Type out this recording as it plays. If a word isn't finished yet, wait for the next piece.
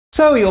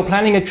So you're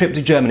planning a trip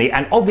to Germany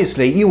and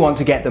obviously you want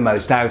to get the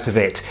most out of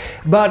it.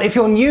 But if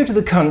you're new to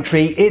the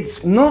country,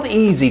 it's not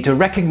easy to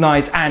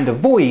recognise and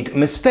avoid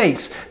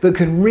mistakes that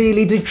can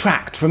really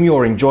detract from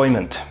your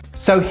enjoyment.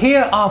 So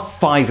here are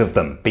 5 of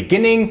them,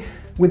 beginning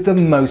with the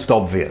most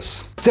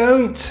obvious.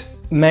 Don't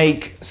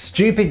make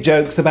stupid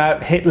jokes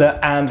about Hitler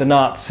and the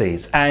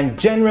Nazis, and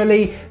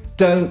generally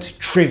don't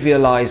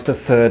trivialise the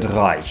Third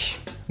Reich.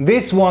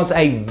 This was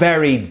a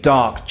very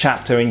dark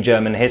chapter in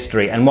German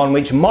history, and one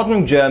which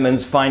modern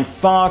Germans find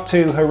far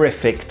too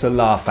horrific to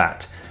laugh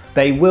at.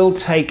 They will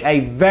take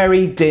a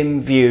very dim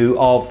view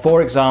of,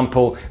 for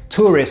example,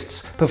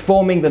 tourists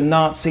performing the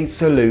Nazi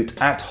salute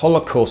at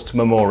Holocaust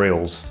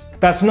memorials.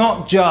 That's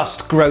not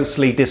just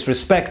grossly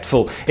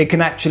disrespectful, it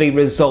can actually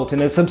result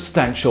in a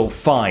substantial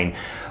fine.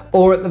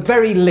 Or at the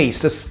very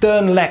least a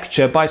stern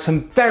lecture by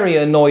some very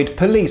annoyed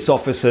police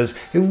officers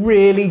who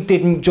really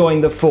didn't join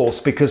the force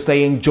because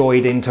they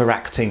enjoyed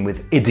interacting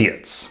with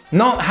idiots.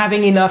 Not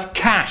having enough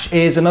cash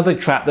is another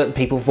trap that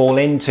people fall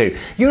into.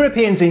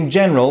 Europeans in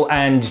general,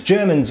 and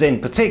Germans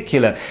in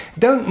particular,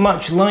 don't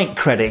much like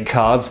credit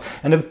cards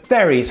and are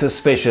very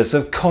suspicious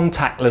of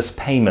contactless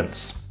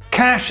payments.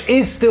 Cash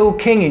is still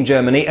king in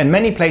Germany and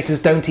many places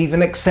don't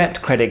even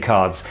accept credit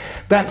cards.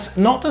 That's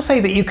not to say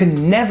that you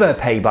can never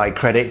pay by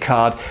credit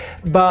card,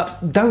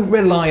 but don't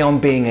rely on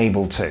being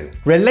able to.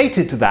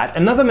 Related to that,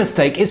 another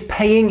mistake is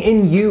paying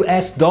in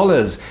US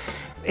dollars.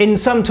 In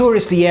some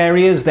touristy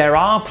areas there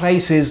are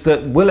places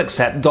that will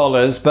accept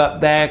dollars,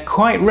 but they're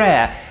quite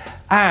rare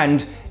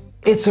and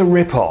it's a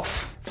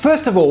rip-off.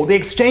 First of all, the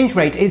exchange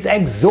rate is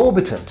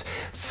exorbitant.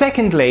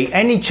 Secondly,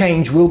 any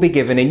change will be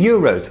given in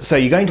euros, so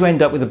you're going to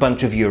end up with a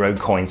bunch of euro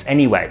coins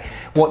anyway.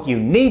 What you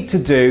need to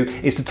do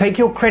is to take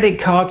your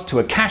credit card to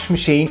a cash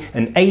machine,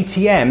 an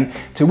ATM,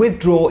 to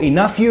withdraw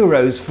enough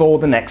euros for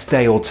the next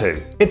day or two.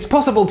 It's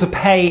possible to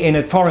pay in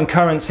a foreign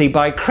currency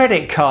by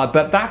credit card,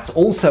 but that's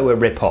also a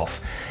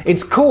rip-off.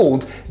 It's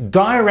called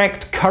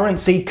direct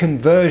currency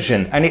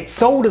conversion, and it's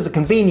sold as a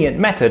convenient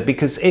method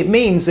because it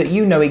means that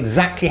you know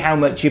exactly how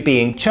much you're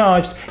being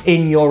charged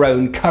in your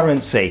own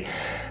currency.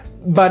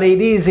 But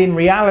it is in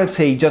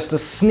reality just a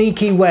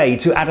sneaky way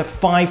to add a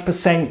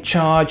 5%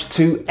 charge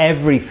to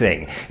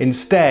everything.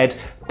 Instead,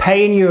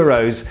 pay in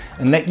euros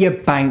and let your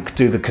bank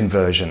do the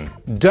conversion.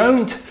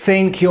 Don't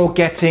think you're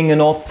getting an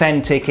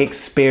authentic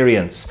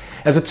experience.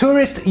 As a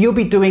tourist, you'll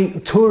be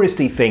doing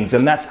touristy things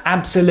and that's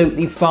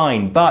absolutely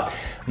fine, but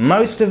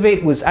most of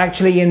it was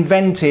actually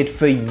invented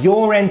for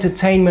your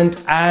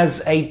entertainment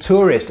as a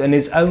tourist and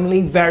is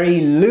only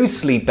very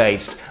loosely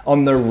based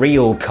on the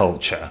real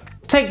culture.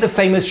 Take the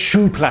famous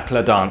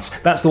Schuhplattler dance.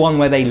 That's the one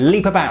where they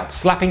leap about,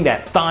 slapping their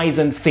thighs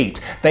and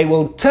feet. They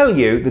will tell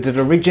you that it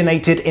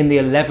originated in the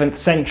 11th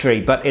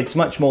century, but it's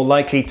much more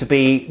likely to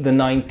be the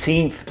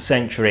 19th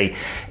century.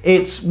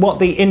 It's what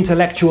the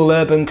intellectual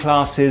urban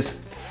classes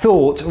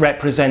thought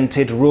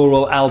represented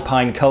rural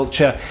alpine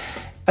culture,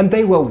 and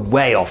they were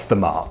way off the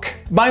mark.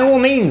 By all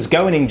means,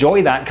 go and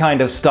enjoy that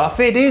kind of stuff,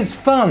 it is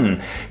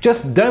fun.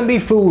 Just don't be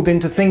fooled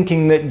into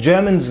thinking that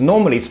Germans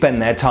normally spend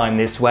their time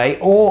this way,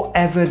 or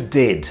ever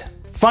did.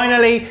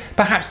 Finally,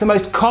 perhaps the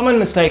most common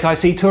mistake I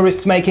see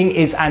tourists making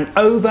is an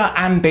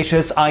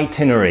over-ambitious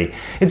itinerary.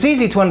 It's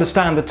easy to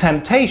understand the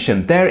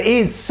temptation. There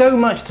is so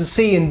much to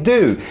see and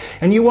do,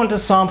 and you want to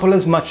sample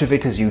as much of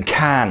it as you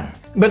can.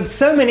 But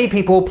so many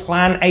people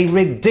plan a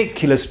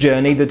ridiculous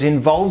journey that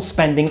involves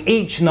spending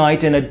each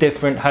night in a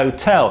different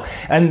hotel,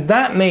 and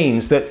that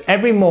means that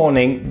every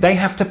morning they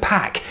have to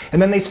pack,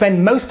 and then they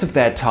spend most of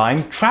their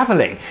time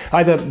travelling,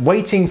 either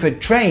waiting for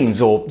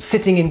trains or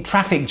sitting in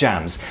traffic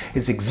jams.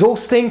 It's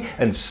exhausting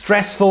and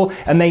stressful,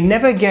 and they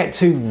never get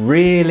to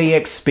really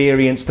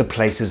experience the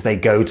places they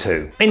go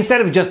to.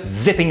 Instead of just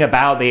zipping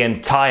about the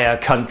entire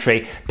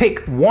country,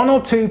 pick 1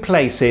 or 2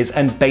 places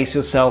and base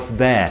yourself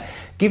there.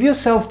 Give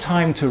yourself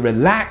time to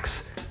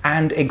relax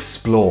and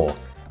explore.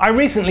 I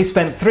recently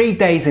spent 3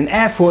 days in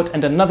Erfurt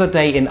and another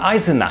day in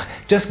Eisenach,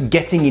 just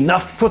getting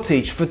enough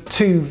footage for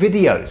 2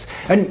 videos.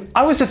 And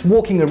I was just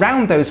walking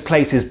around those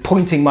places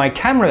pointing my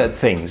camera at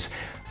things.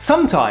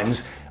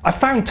 Sometimes I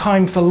found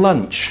time for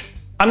lunch.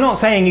 I'm not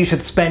saying you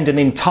should spend an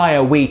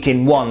entire week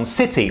in one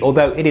city,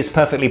 although it is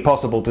perfectly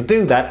possible to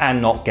do that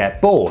and not get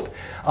bored.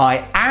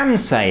 I am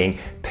saying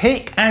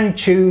pick and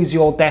choose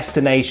your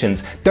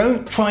destinations.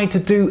 Don't try to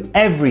do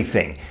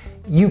everything.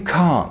 You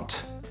can't.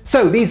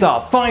 So these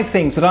are 5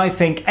 things that I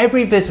think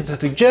every visitor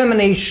to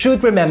Germany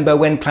should remember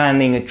when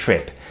planning a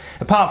trip.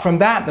 Apart from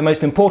that, the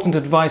most important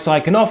advice I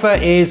can offer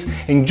is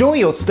enjoy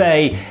your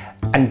stay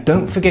and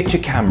don't forget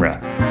your camera.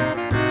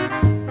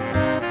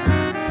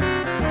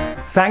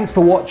 Thanks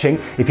for watching.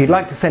 If you'd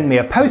like to send me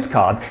a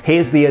postcard,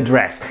 here's the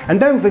address. And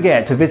don't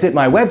forget to visit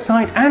my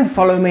website and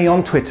follow me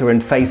on Twitter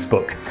and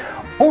Facebook.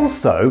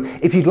 Also,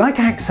 if you'd like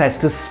access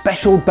to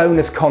special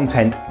bonus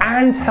content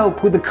and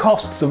help with the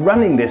costs of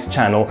running this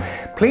channel,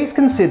 please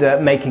consider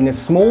making a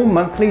small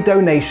monthly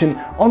donation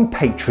on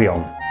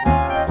Patreon.